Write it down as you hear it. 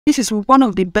This is one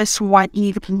of the best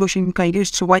whitening lotion you can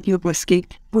use to whiten up your skin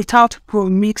without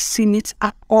mixing it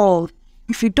at all.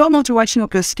 If you don't want to whiten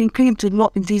up your skin, claim to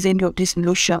not use any of these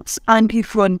lotions. And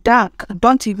if you're dark,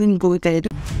 don't even go there.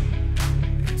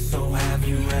 So have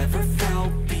you ever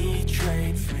felt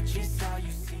betrayed? Switches how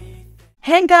you see.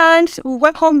 Hey guys,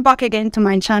 welcome back again to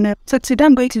my channel. So today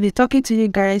I'm going to be talking to you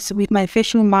guys with my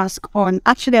facial mask on.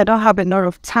 Actually, I don't have a lot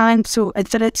of time, so I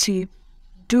decided to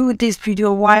do this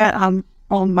video while I'm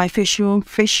on my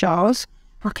facials.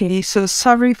 Okay, so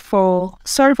sorry for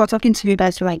talking to you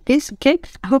guys like this. Okay,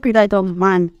 I hope you guys don't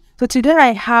mind. So today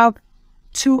I have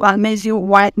two amazing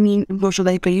whitening lotions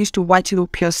that you can use to whiten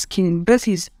up your skin. This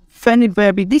is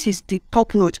this is the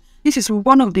top load. This is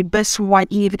one of the best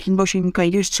whitening lotion you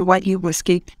can use to whiten up your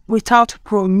skin without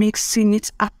mixing it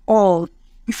at all.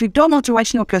 If you don't want to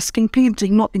whiten up your skin, please do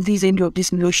not use any of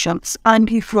these lotions. And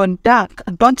if you're dark,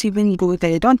 don't even go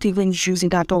there. Don't even use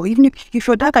it at all. Even if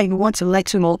you're dark and you want to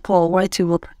lighten up or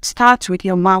whiten up, start with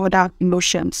your milder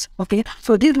lotions. Okay,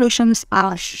 so these lotions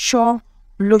are sure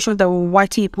lotions that will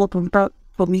whiten it up without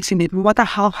mixing it. No matter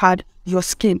how hard your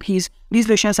skin is, these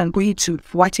lotions are going to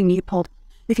whiten it up.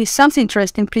 If it sounds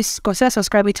interesting, please consider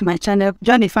subscribing to my channel,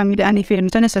 join the family, and if you're a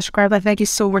returning subscriber, thank you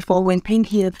so much for being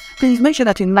here. Please make sure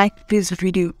that you like this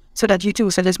video so that YouTube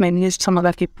will suggest my news to some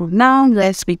other people. Now,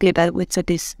 let's begin with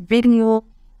this video.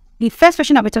 The first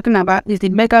lotion I'll be talking about is the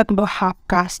Mega Glow Half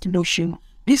Cast Lotion.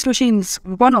 This lotion is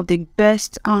one of the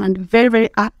best and very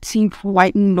active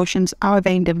whitening lotions out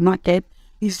there in the market.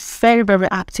 It's very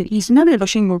active. It's not a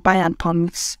lotion you buy and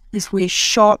promise. It's a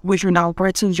short version of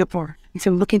whitening your pore if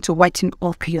you're looking to whiten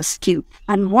up your skin.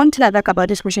 And one thing I like about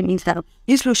this lotion is that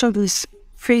this lotion is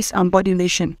face and body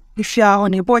lotion. If you are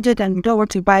on a budget and you don't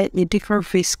want to buy a different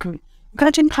face cream, you can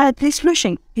actually try this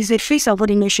lotion. It's a face and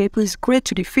body lotion. It's great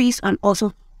to the face and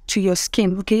also to your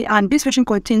skin. Okay, and this lotion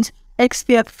contains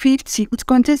SPF 50. It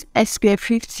contains SPF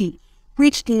 50,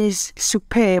 which is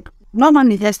superb.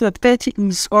 Normally, SPF 30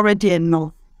 is already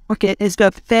enough. Okay,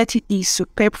 SPF 30 is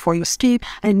superb for your skin,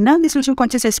 and now this lotion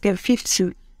contains SPF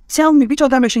 50. Tell me, which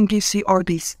other lotion gives you all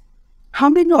this? How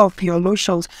many of your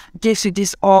lotions gives you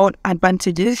this all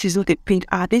advantages? This is not a paint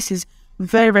ad. This is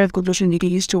very good lotion you can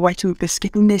use to whiten up your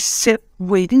skin in a safe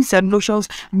way. These are lotions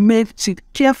made to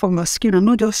care for your skin and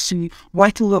not just to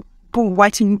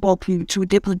whiten up you to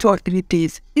 2 or 3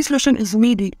 days. This lotion is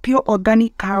made with pure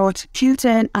organic carrot,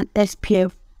 Q10 and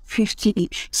SPF 50.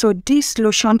 So this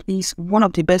lotion is one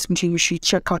of the best lotions you should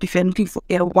check out if you're looking for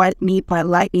a whitening by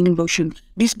lightning lotion.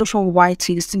 This lotion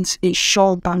whitens since a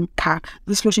short banker.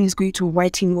 This lotion is going to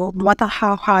whiten you up no matter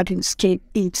how hard your skin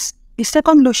is. The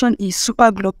second lotion is Super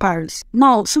Glow Paris.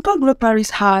 Now, Super Glow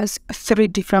Paris has 3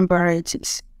 different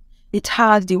varieties. It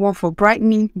has the one for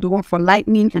brightening, the one for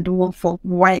lightening, and the one for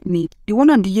whitening. The one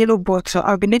on the yellow bottle,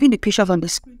 I'll be leaving the pictures on the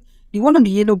screen. The one on the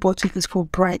yellow bottle is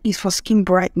for skin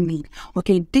brightening.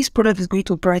 Okay, this product is going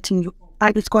to brighten you.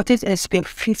 And it contains SPF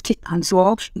 50 as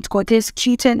well. It contains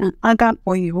Q10 and argan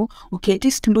oil. Okay,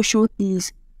 this lotion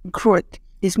is great.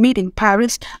 It's made in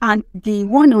Paris, and the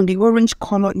one on the orange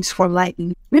color is for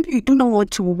lightening. Maybe you do not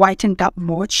want to whiten that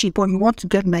much, but you want to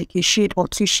get like a shade or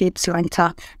 2 shades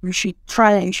lighter. You should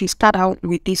start out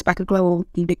with this particular one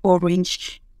in the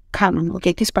orange canon.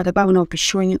 Okay, this particular one I'll be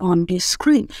showing on the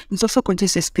screen. It also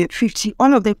contains SPF 50.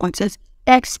 All of them contains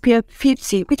SPF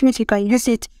 50, which means you can use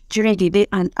it during the day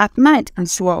and at night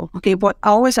as well. Okay, but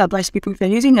I always advise people, if you're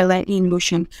using a lightening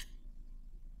lotion,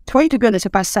 try to be on the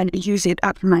safer side and use it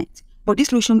at night. But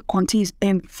this lotion contains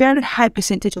a very high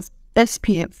percentage of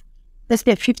SPF.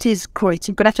 SPF 50 is great.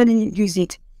 You can actually use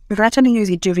it. You can actually use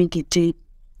it during the day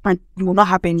and you will not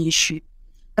have any issue.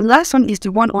 The last one is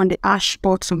the one on the ash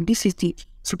bottom. This is the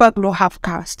Super Glow Half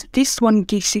Cast. This one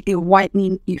gives you a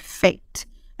whitening effect.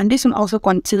 And this one also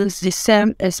contains the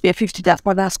same SPF 50 that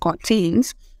others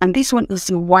contains. And this one is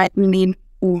the whitening.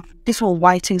 This one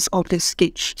whitens up the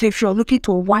skin. So if you're looking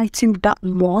to whiten that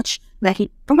much, like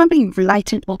probably you've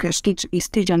lightened up your skin to a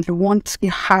stage and you want a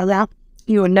higher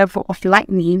level of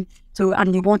lightening, so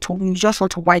and you just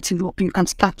want to whiten up, you can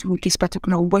start with this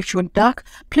particular one. If you're dark,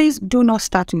 please do not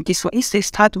start with this one. Instead,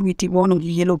 start with the one on the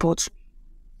yellow bottle.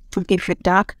 So if you're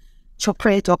dark,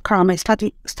 chocolate or caramel, start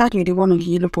with the one on the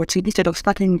yellow bottle instead of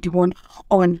starting with the one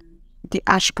on the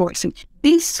ash bottle.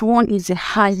 This one is the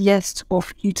highest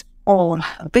of it all.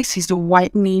 This is the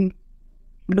whitening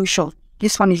lotion.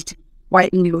 This one is the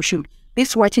whitening lotion.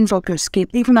 This whitens up your skin,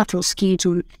 even at your skin,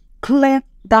 to clear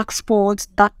dark spots,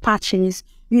 dark patches,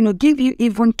 give you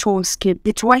even toned skin.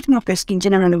 It's whitening up your skin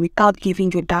generally without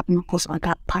giving you dark knuckles or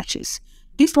dark patches.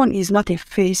 This one is not a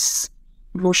face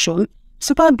lotion.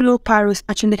 Super Glow Paris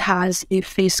actually has a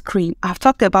face cream. I've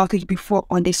talked about it before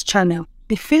on this channel.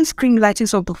 The face cream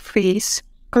lightens up the face,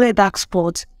 clear dark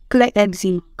spots, clear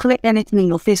eczema, clear anything in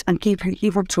your face, and keep you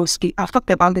even to skin. I've talked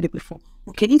about it before.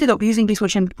 Okay, instead of using this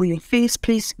lotion for your face,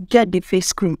 please get the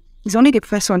face cream. It's only the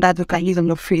first one that you can use on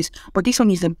your face, but this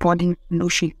one is a body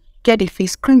lotion. Get the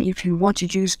face cream if you want to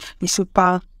use the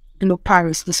Super Glow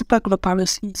Paris. The Super Glow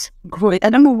Paris is great. I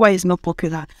don't know why it's not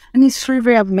popular, and it's very,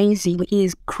 very amazing. It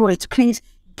is great. Please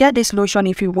get this lotion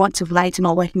if you want to lighten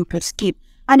or whiten your skin.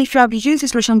 And if you have used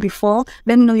this lotion before,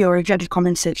 let me know your review in the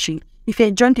comment section. If you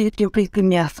enjoyed the video, please give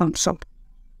me a thumbs up.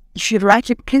 If you like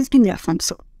it, please give me a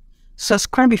thumbs up.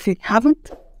 Subscribe if you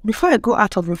haven't. Before I go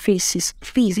out of your faces,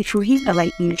 please, if you hit the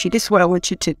like energy, this is what I want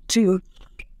you to do.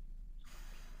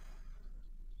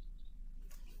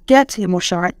 Get a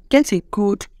moisturizer, get a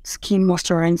good skin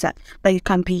moisturizer that you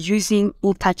can be using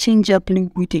interchangeably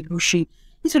with the lotion.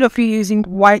 Instead of you using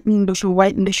whitening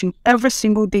lotion every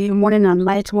single day, morning and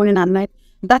night,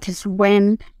 that is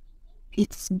when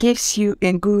it gives you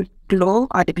a good glow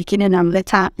at the beginning, and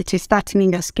later it is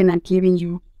starting your skin and giving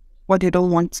you what you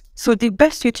don't want. So the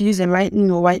best way to use a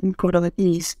whitening product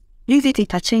is use it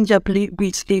interchangeably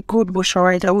with a good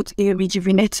moisturizer, with a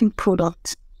rejuvenating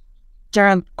product. There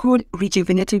are good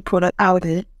rejuvenating products out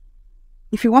there.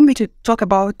 If you want me to talk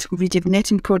about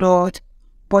rejuvenating product,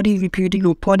 body rebuilding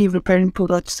or body repairing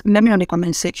products, let me know in the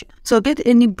comment section. So get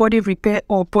any body repair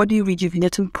or body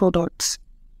rejuvenating products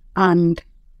and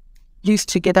use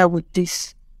together with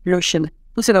this lotion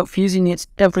instead of using it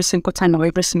every single time or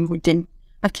every single day.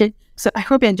 Okay, so I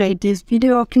hope you enjoyed this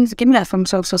video. Please give me a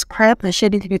thumbs up, subscribe, and share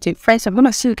this video with your friends. I'm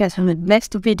gonna see you guys in the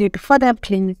next video. Before that,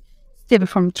 please stay away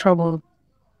from trouble.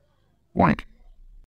 White.